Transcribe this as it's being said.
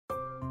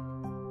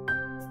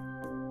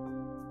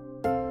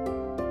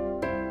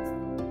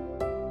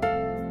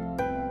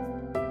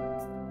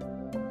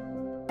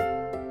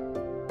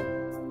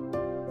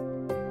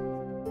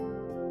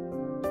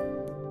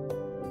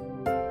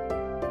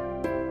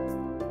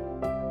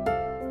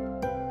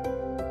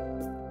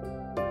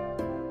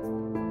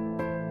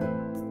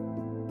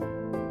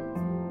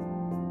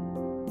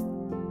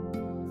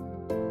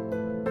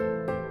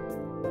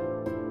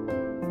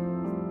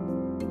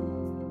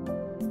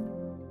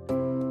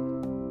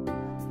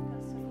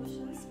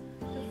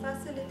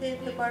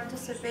facilitate the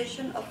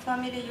participation of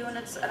family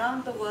units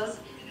around the world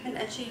in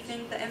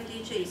achieving the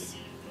MDGs.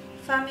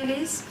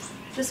 Families,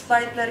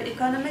 despite their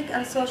economic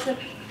and social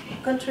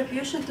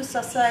contribution to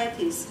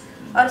societies,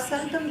 are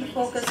seldom the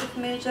focus of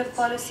major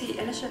policy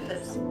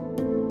initiatives.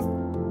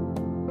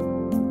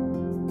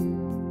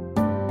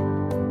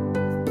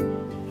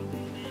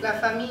 La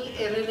famille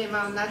est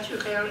l'élément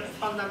naturel et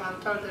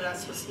fondamental de la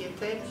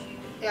société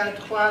et a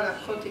droit à la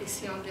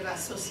protection de la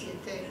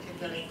société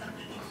et de l'État.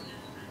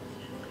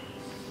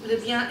 Le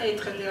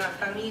bien-être de la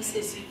famille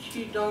se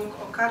situe donc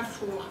au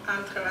carrefour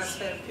entre la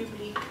sphère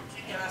publique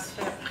et la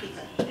sphère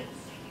privée.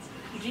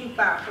 D'une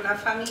part, la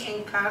famille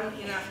incarne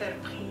une affaire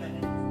privée.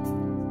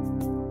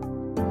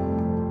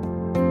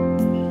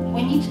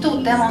 We need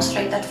to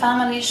demonstrate that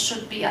families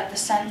should be at the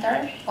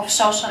center of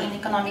social and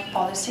economic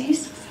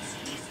policies,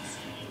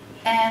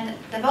 and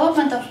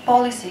development of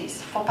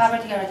policies for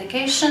poverty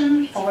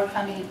eradication, for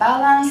work-family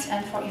balance,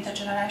 and for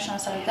intergenerational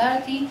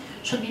solidarity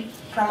should be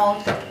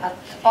promoted at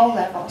all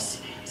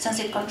levels, since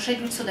it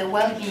contributes to the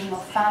well-being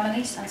of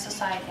families and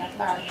society at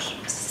large.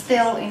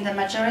 Still, in the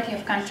majority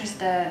of countries,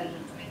 the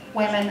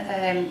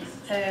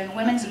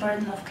women's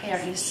burden of care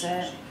is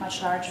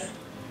much larger.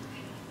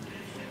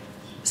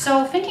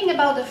 So, thinking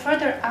about the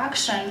further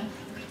action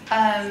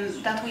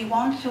that we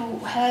want to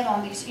have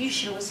on these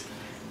issues,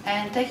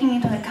 and taking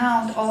into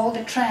account all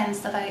the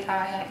trends that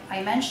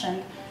I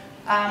mentioned,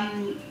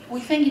 we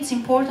think it's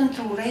important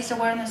to raise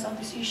awareness of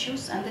these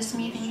issues, and this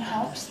meeting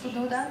helps to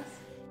do that.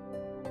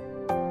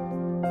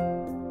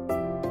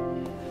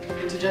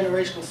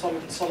 Intergenerational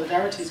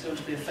solidarity is going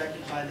to be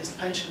affected by this.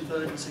 Pension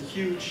burdens are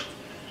huge.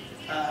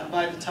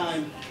 By the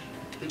time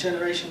the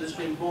generation that's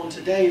being born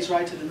today is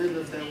right in the middle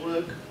of their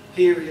work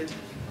period,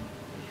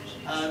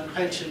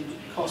 pension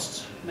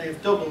costs may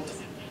have doubled.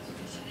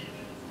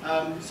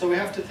 So we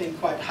have to think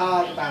quite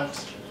hard about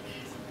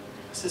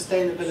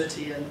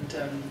sustainability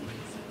and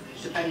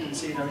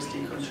dependency in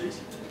OECD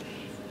countries.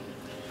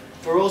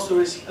 We're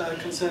also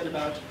concerned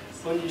about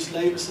unused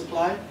labour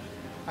supply.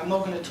 I'm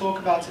not going to talk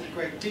about it a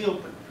great deal,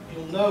 but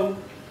you'll know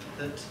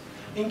that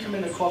income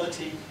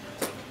inequality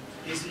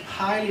is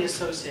highly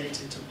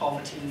associated to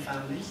poverty in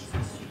families,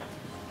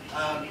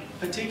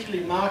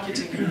 particularly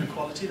marketing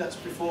inequality. That's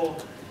before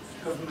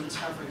governments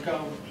have a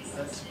go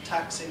at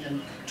taxing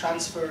and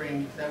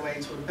transferring their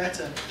way to a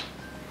better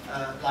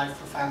life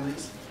for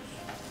families.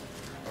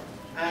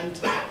 And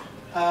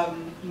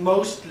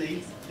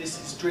mostly this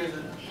is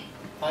driven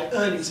by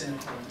earnings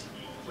inequality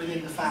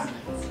within the family.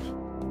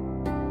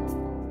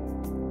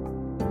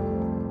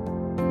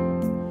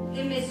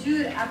 Des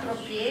mesures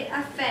appropriées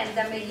afin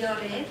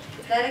d'améliorer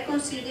la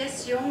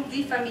réconciliation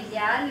vie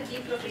familiale, vie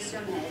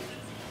professionnelle.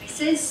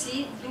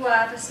 Celles-ci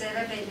doivent se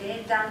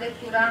révéler dans le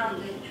courant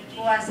des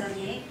 3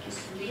 années qui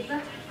suivent,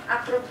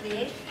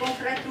 appropriées,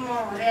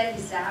 concrètement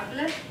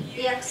réalisables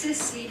et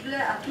accessibles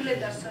à tous les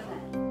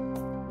personnels.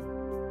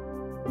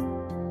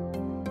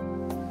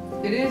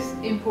 It is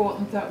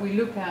important that we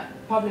look at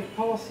public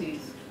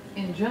policies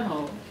in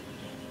general,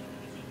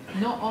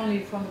 not only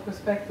from the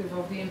perspective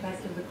of the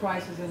impact of the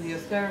crisis and the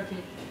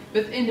austerity,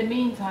 but in the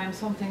meantime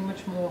something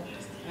much more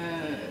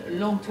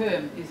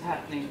long-term is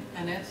happening,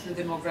 and that's the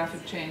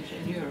demographic change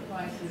in Europe.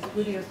 Crisis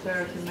with the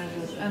austerity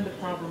measures and the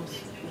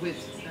problems with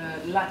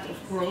lack of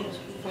growth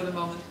for the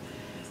moment.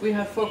 We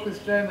have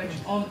focused very much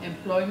on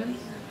employment,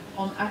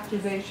 on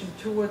activation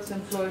towards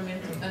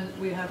employment, and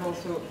we have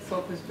also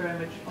focused very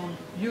much on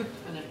youth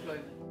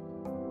unemployment.